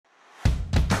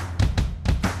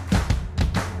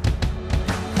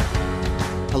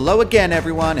Hello again,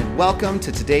 everyone, and welcome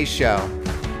to today's show.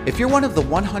 If you're one of the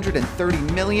 130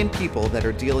 million people that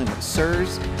are dealing with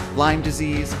SIRS, Lyme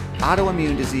disease,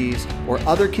 autoimmune disease, or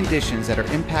other conditions that are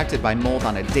impacted by mold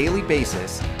on a daily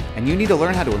basis, and you need to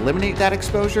learn how to eliminate that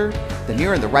exposure, then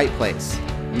you're in the right place.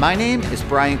 My name is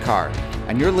Brian Carr,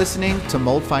 and you're listening to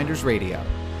Mold Finders Radio.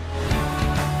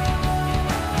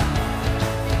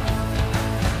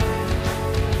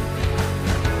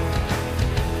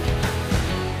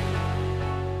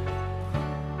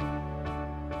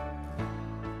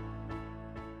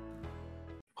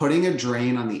 Putting a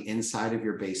drain on the inside of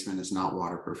your basement is not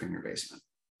waterproofing your basement.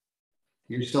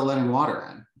 You're still letting water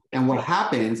in. And what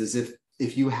happens is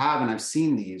if you have, and I've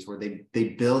seen these where they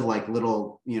build like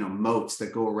little, moats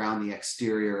that go around the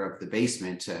exterior of the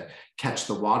basement to catch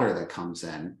the water that comes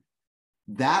in,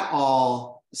 that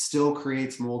all still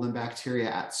creates mold and bacteria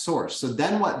at source. So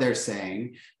then what they're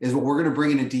saying is, well, we're going to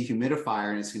bring in a dehumidifier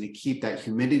and it's going to keep that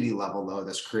humidity level low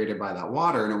that's created by that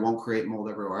water, and it won't create mold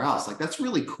everywhere else. Like, that's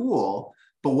really cool.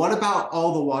 But what about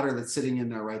all the water that's sitting in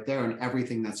there right there and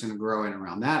everything that's going to grow in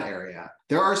around that area?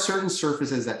 There are certain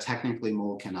surfaces that technically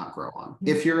mold cannot grow on.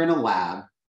 If you're in a lab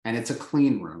and it's a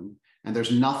clean room and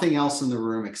there's nothing else in the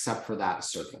room except for that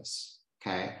surface,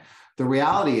 okay? The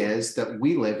reality is that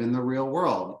we live in the real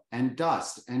world, and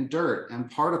dust and dirt and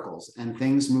particles and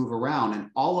things move around, and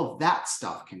all of that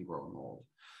stuff can grow mold.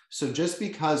 So just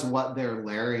because what they're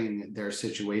layering their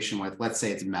situation with, let's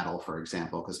say it's metal, for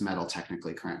example, because metal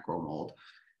technically can't grow mold.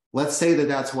 Let's say that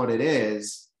that's what it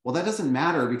is. Well, that doesn't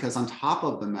matter, because on top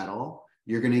of the metal,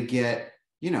 you're going to get,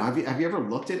 have you ever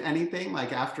looked at anything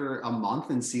like after a month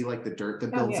and see like the dirt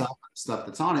that builds up, stuff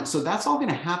that's on it? So that's all going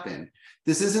to happen.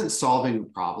 This isn't solving the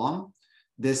problem.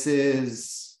 This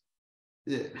is,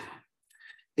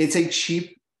 it's a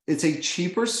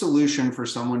cheaper solution for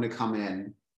someone to come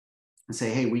in and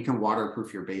say, hey, we can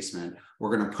waterproof your basement.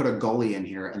 We're going to put a gully in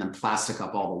here and then plastic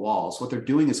up all the walls. What they're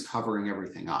doing is covering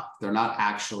everything up. They're not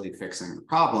actually fixing the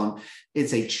problem.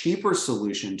 It's a cheaper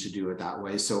solution to do it that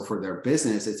way. So for their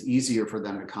business, it's easier for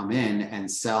them to come in and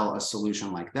sell a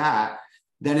solution like that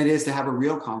than it is to have a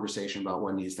real conversation about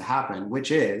what needs to happen,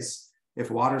 which is, if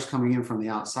water's coming in from the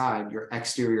outside, your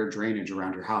exterior drainage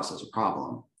around your house is a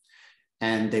problem.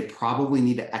 And they probably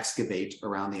need to excavate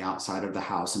around the outside of the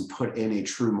house and put in a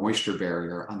true moisture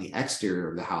barrier on the exterior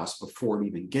of the house before it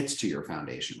even gets to your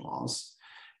foundation walls.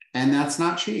 And that's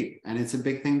not cheap. And it's a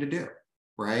big thing to do,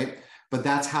 right? But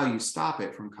that's how you stop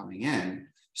it from coming in.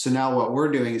 So now what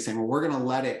we're doing is saying, well, we're going to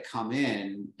let it come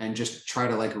in and just try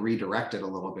to like redirect it a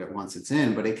little bit once it's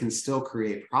in, but it can still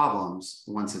create problems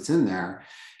once it's in there.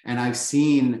 And I've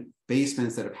seen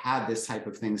basements that have had this type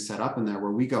of thing set up in there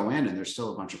where we go in and there's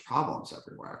still a bunch of problems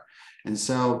everywhere. And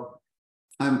so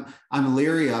I'm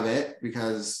leery of it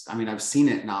because, I've seen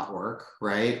it not work,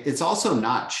 right? It's also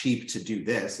not cheap to do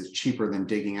this. It's cheaper than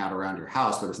digging out around your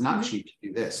house, but it's not cheap to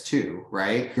do this too,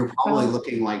 right? You're probably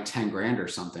looking like 10 grand or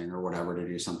something or whatever to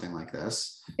do something like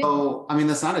this. So,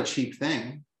 that's not a cheap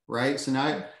thing, right? So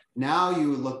now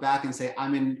you look back and say,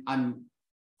 I'm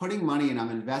putting money and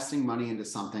I'm investing money into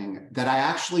something that I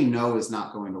actually know is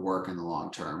not going to work in the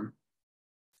long term.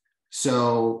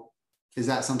 So is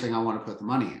that something I want to put the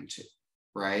money into,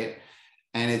 right?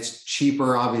 And it's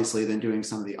cheaper, obviously, than doing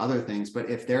some of the other things. But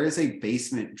if there is a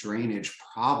basement drainage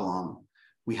problem,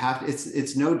 we have to,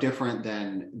 it's no different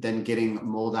than getting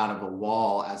mold out of a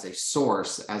wall as a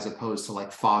source, as opposed to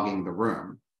like fogging the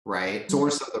room, right?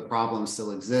 Source of the problem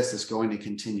still exists. It's going to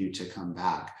continue to come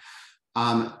back.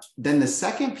 Then the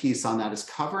second piece on that is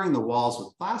covering the walls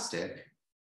with plastic.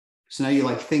 So now you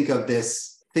think of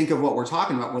what we're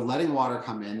talking about. We're letting water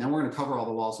come in, then we're going to cover all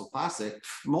the walls with plastic.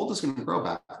 Mold is going to grow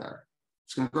back there.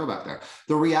 It's going to grow back there.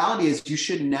 The reality is you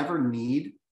should never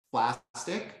need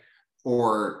plastic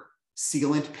or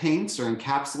sealant paints or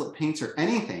encapsulate paints or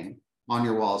anything on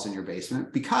your walls in your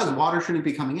basement, because water shouldn't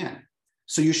be coming in.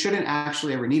 So you shouldn't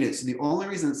actually ever need it. So the only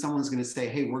reason that someone's going to say,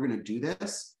 hey, we're going to do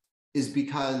this, is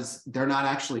because they're not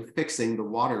actually fixing the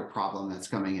water problem that's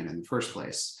coming in the first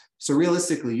place. So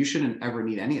realistically, you shouldn't ever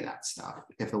need any of that stuff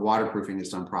if the waterproofing is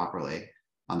done properly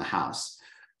on the house.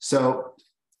 So,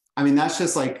 that's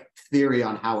just like theory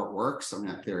on how it works.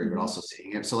 Not theory, but also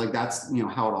seeing it. So that's,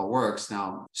 how it all works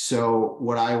now. So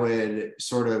what I would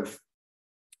sort of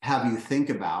have you think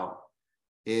about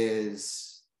is,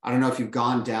 I don't know if you've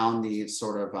gone down the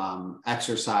sort of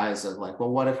exercise of like, well,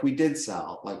 what if we did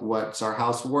sell? Like, what's our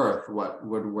house worth?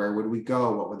 Where would we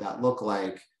go? What would that look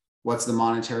like? What's the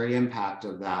monetary impact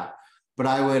of that? But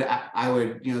I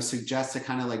would, suggest to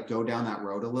kind of like go down that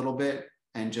road a little bit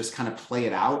and just kind of play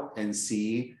it out and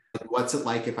see What's it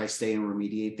like if I stay and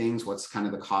remediate things? What's kind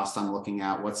of the cost I'm looking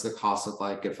at? What's the cost look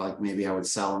like if like maybe I would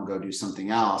sell and go do something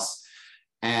else?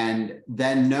 And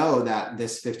then know that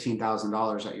this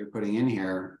 $15,000 that you're putting in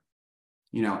here,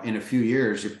 you know, in a few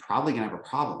years, you're probably gonna have a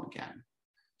problem again.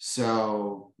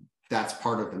 So that's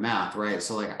part of the math, right?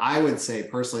 So like I would say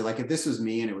personally, like if this was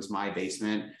me and it was my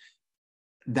basement,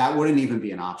 that wouldn't even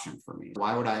be an option for me.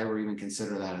 Why would I ever even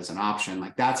consider that as an option?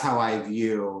 Like that's how I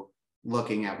view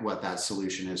looking at what that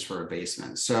solution is for a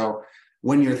basement. So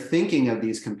when you're thinking of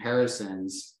these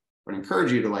comparisons, I would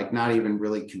encourage you to like not even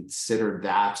really consider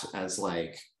that as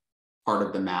like part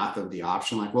of the math of the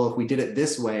option. Like, well, if we did it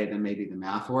this way, then maybe the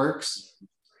math works.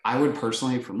 I would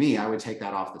personally, for me, I would take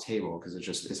that off the table because it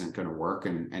just isn't going to work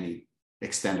in any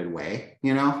extended way,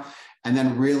 you know, and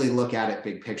then really look at it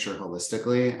big picture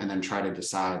holistically, and then try to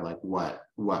decide like what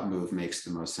move makes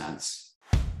the most sense.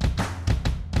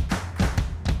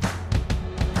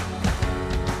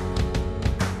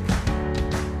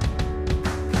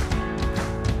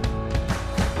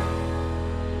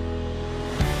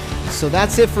 So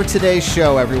that's it for today's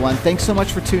show, everyone. Thanks so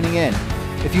much for tuning in.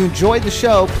 If you enjoyed the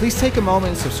show, please take a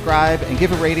moment and subscribe and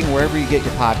give a rating wherever you get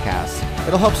your podcasts.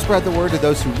 It'll help spread the word to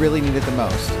those who really need it the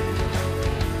most.